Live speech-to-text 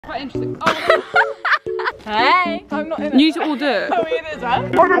Quite interesting. Oh. Hey! I'm not in it. You need to all do it. Are we in it as well?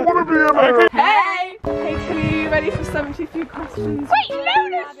 I don't want to be in it. Hey! Hey Tilly, you ready for 73 questions? Wait,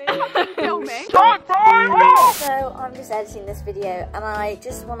 Luna! Filming. So I'm just editing this video and I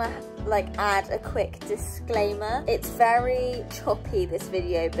just want to add a quick disclaimer. It's very choppy, this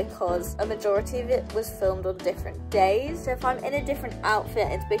video, because a majority of it was filmed on different days. So if I'm in a different outfit,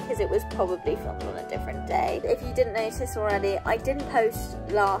 it's because it was probably filmed on a different day. If you didn't notice already, I didn't post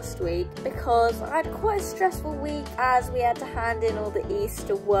last week because I had quite a stressful week as we had to hand in all the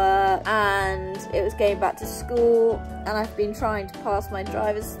Easter work and it was going back to school, and I've been trying to pass my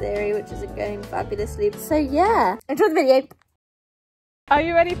driver's theory, which isn't going fabulously. So yeah, enjoy the video. Are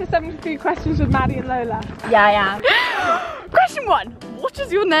you ready for 73 questions with Maddie and Lola? Yeah, I am. Question 1. What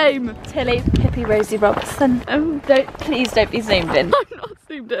is your name? Tilly Pippi Rosie Robertson. Please don't be zoomed in. I'm not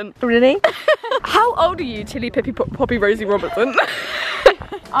zoomed in. Really? How old are you, Tilly Pippi Poppy Rosie Robertson?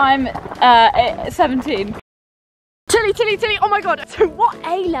 I'm 17. Tilly, oh my god. So what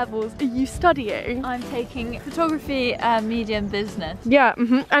A levels are you studying? I'm taking photography, media and business. Yeah,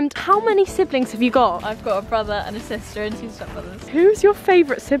 and how many siblings have you got? I've got a brother and a sister and 2 stepbrothers. Who's your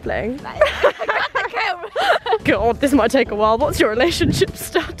favourite sibling? God, this might take a while. What's your relationship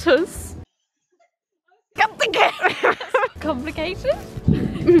status? Complicated?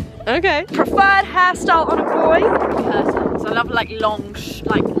 Okay. Preferred hairstyle on a boy? So I love long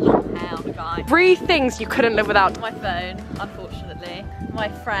hair on a guy. 3 things you couldn't live without. My phone, unfortunately. My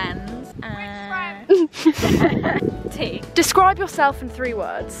friends and tea. Describe yourself in 3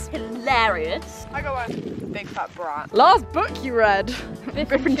 words. Hilarious. I got one. Big fat brat. Last book you read.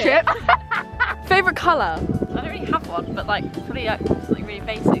 Biff and chip. Favourite colour? I don't really have one, but probably something really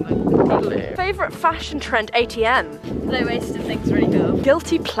basic, like Blue. Favourite fashion trend ATM? low-waisted things are really cool.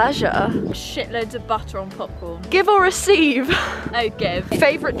 Guilty pleasure? Shitloads of butter on popcorn. Give or receive? Oh, give.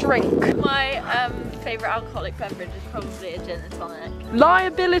 Favourite drink? My favourite alcoholic beverage is probably a gin and tonic.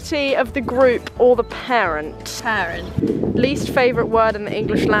 Liability of the group or the parent? Parent. Least favourite word in the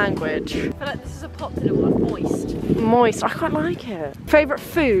English language? I feel like this is a popular one. Moist. Moist. I quite like it. Favourite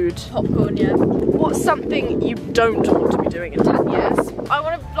food? Popcorn, yeah. What's something you don't want to be doing in 10 years? I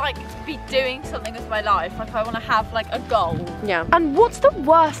want to be doing something with my life. I want to have a goal. Yeah. And what's the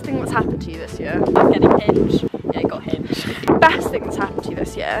worst thing that's happened to you this year? I'm getting hinged. Yeah, I got hinged. Best thing that's happened to you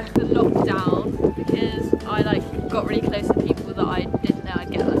this year? The lockdown, because I got really close to people that I didn't know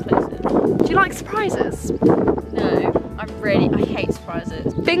I'd get that close to. Do you like surprises? No, I hate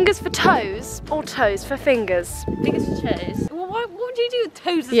surprises. Fingers for toes or toes for fingers? Fingers for toes. Well, what would you do with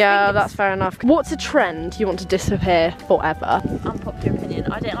toes as Yeah, fingers? that's fair enough. What's a trend you want to disappear forever? Unpopular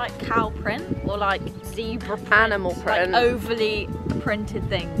opinion. I don't like cow print or zebra print. Animal print. Overly printed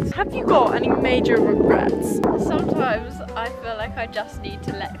things. Have you got any major regrets? Sometimes I feel like I just need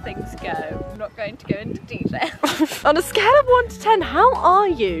to let things go. I'm not going to go into detail. On a scale of 1 to 10, how are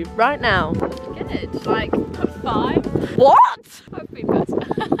you right now? Good. 5. What? I've been better.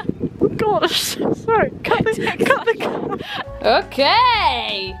 Gosh, sorry. Cut the.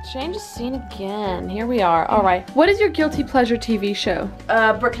 Okay, change the scene again. Here we are. All right. What is your guilty pleasure TV show?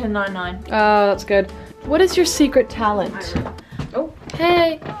 Brooklyn Nine-Nine. Oh, that's good. What is your secret talent? Oh.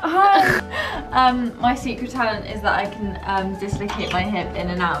 Hey. Hi. My secret talent is that I can dislocate my hip in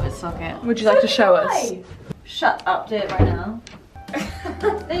and out of its socket. Would you like to show us? Shut up, do it right now.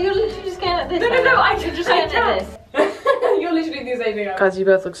 You're literally just going like this. No, I can just going like this. You're literally the same thing. Guys, you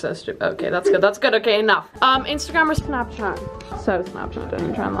both look so stupid. Okay, that's good. That's good. Okay, enough. Instagram or Snapchat? So Snapchat, don't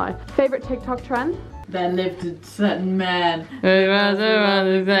even try and lie. Favorite TikTok trend? There lived a certain man.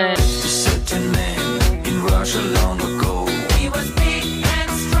 Certain man in Russia long ago. He was big and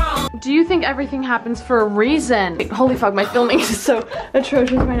strong. Do you think everything happens for a reason? Holy fuck, my filming is so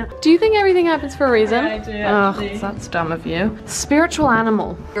atrocious right now. Do you think everything happens for a reason? Yeah, I do, actually. Oh, that's dumb of you. Spiritual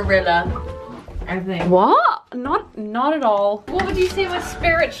animal. Gorilla. I think. What? Not at all. What would you say my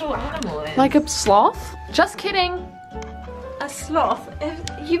spiritual animal is? Like a sloth? Just kidding. A sloth.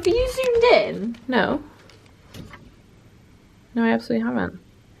 Have you zoomed in? No. No, I absolutely haven't.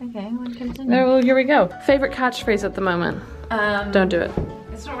 Okay, we'll continue. No, well, here we go. Favorite catchphrase at the moment? Don't do it.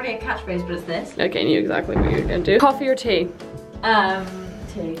 It's not really a catchphrase, but it's this. Okay, I knew exactly what you were gonna do. Coffee or tea?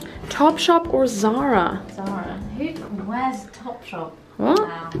 Tea. Topshop or Zara? Zara. Who wears Topshop? What?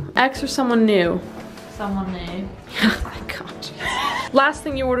 Now? Ex or someone new? Someone new. Oh god. Last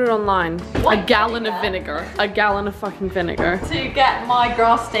thing you ordered online? What? A gallon of vinegar. A gallon of fucking vinegar. To get my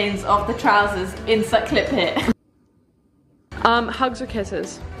grass stains off the trousers, insert clip hit. Hugs or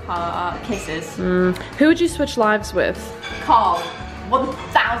kisses? Kisses. Who would you switch lives with? Carl.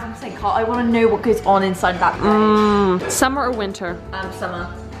 1000% Carl. I want to know what goes on inside that brain. Summer or winter? Summer.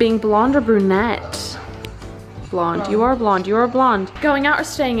 Being blonde or brunette? Blonde. You are blonde. You are blonde. Going out or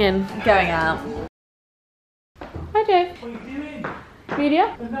staying in? Going out. Hi, Dave. What are you doing?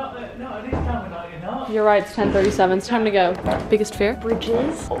 Media? Not at this time of night, you're not. You're right, it's 10:37. It's time to go. Biggest fear?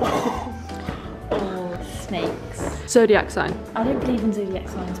 Bridges. Or snakes. Zodiac sign. I don't believe in zodiac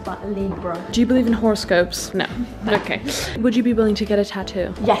signs, but Libra. Do you believe in horoscopes? No. Okay. Would you be willing to get a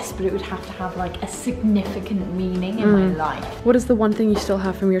tattoo? Yes, but it would have to have like a significant meaning in my life. What is the one thing you still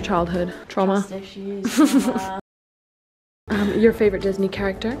have from your childhood? Trauma? Trust issues. Your favorite Disney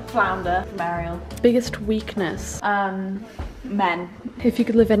character? Flounder from Ariel. Biggest weakness? Men. If you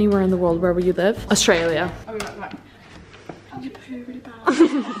could live anywhere in the world, where would you live? Australia.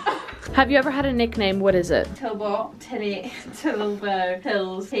 Have you ever had a nickname? What is it? Tillbot, Tilly, Tillbo,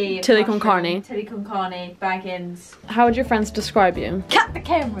 Tills, Tilly con carne. Tilly con carne, Baggins. How would your friends describe you? Cut the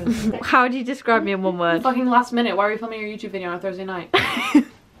cameras. How would you describe me in one word? Fucking last minute. Why are we filming your YouTube video on a Thursday night?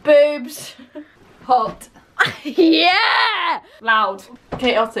 Boobs. Hot. Yeah! Loud.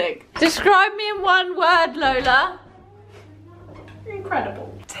 Chaotic. Describe me in one word, Lola. Incredible.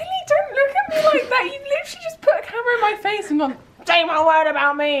 Tilly, don't look at me like that. You've literally just put a camera in my face and gone, say one word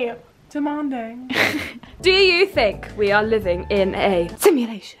about me. Demanding. Do you think we are living in a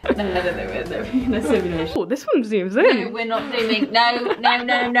simulation? No, we're in a simulation. Oh, this one zooms No, in. we're not zooming. No.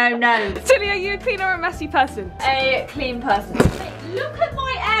 Tilly, are you a clean or a messy person? A clean person. Look at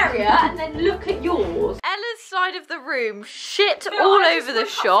my area and then look at yours. Ella's side of the room, shit all over the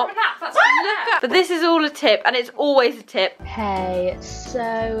shop. But this is all a tip, and it's always a tip. Hey,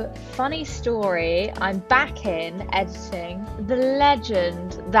 so funny story, I'm back in editing. The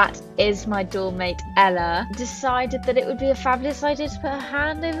legend that is my doormate Ella decided that it would be a fabulous idea to put her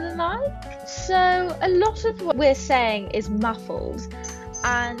hand over the mic. So a lot of what we're saying is muffled,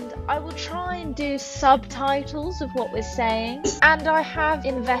 and I will try and do subtitles of what we're saying. And I have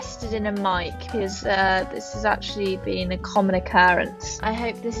invested in a mic because this has actually been a common occurrence. I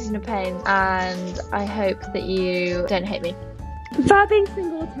hope this isn't a pain, and I hope that you don't hate me. Without being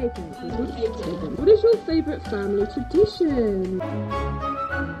single or taken, what is your favourite family tradition?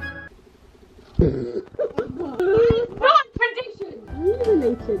 What tradition? Are you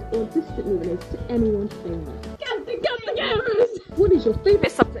related or distantly related to anyone famous? Got the cameras! What is your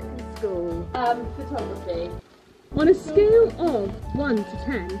favourite subject in school? Photography. On a scale of 1 to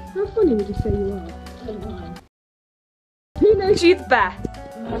 10, how funny would you say you are? Who knows you the best?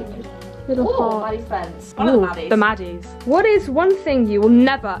 Little heart. Maddie's friends. Ooh, the Maddies. What is one thing you will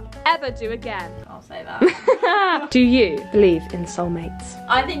never, ever do again? I'll say that. Do you believe in soulmates?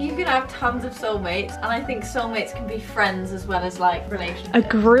 I think you can have tons of soulmates, and I think soulmates can be friends as well as like relationships.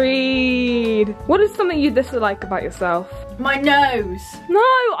 Agreed. What is something you dislike about yourself? My nose. No,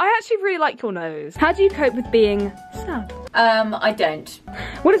 I actually really like your nose. How do you cope with being sad? I don't.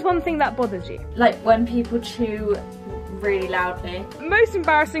 What is one thing that bothers you? Like when people chew really loudly. Most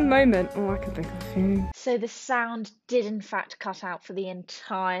embarrassing moment? Oh, I can think of a few. So the sound did in fact cut out for the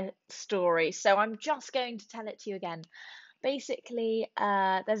entire story, so I'm just going to tell it to you again. Basically,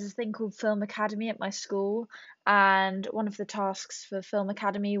 there's this thing called Film Academy at my school, and one of the tasks for Film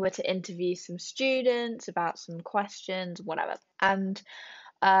Academy were to interview some students about some questions, whatever. And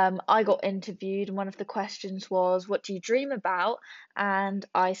I got interviewed, and one of the questions was, what do you dream about? And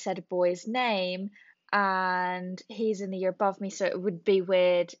I said a boy's name, and he's in the year above me, so it would be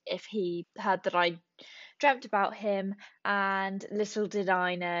weird if he heard that I dreamt about him. And little did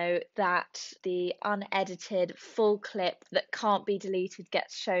I know that the unedited full clip that can't be deleted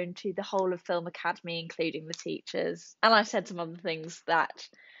gets shown to the whole of Film Academy, including the teachers. And I said some other things that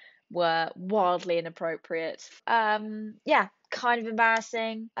were wildly inappropriate. Yeah, kind of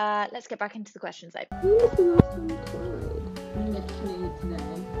embarrassing. Let's get back into the questions though. When was the last time you cried? Literally today,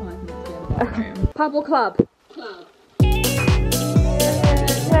 5 minutes ago. Pub or club? Club.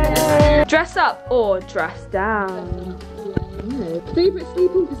 Dress up or dress down? Favourite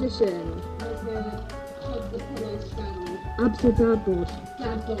sleeping position? Abs or dad bod?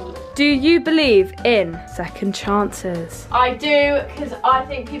 Dad bod. Do you believe in second chances? I do, because I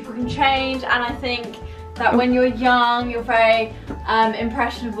think people can change, and I think that when you're young, you're very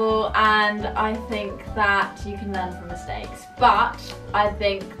impressionable, and I think that you can learn from mistakes. But I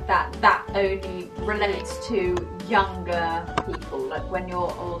think that that only relates to younger people. Like when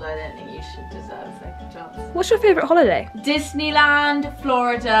you're older, I don't think you should deserve a second chance. What's your favourite holiday? Disneyland,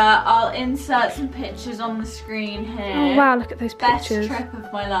 Florida. I'll insert some pictures on the screen here. Oh wow, look at those Best pictures. trip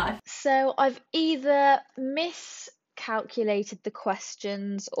of my life. So I've either calculated the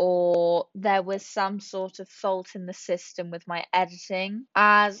questions or there was some sort of fault in the system with my editing,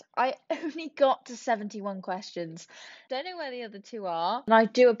 as I only got to 71 questions. Don't know where the other 2 are, and I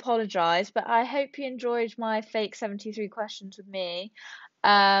do apologise, but I hope you enjoyed my fake 73 questions with me.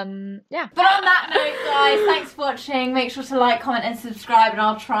 Yeah. But on that note, guys, thanks for watching. Make sure to like, comment and subscribe, and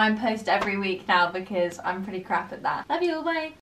I'll try and post every week now because I'm pretty crap at that. Love you all, bye.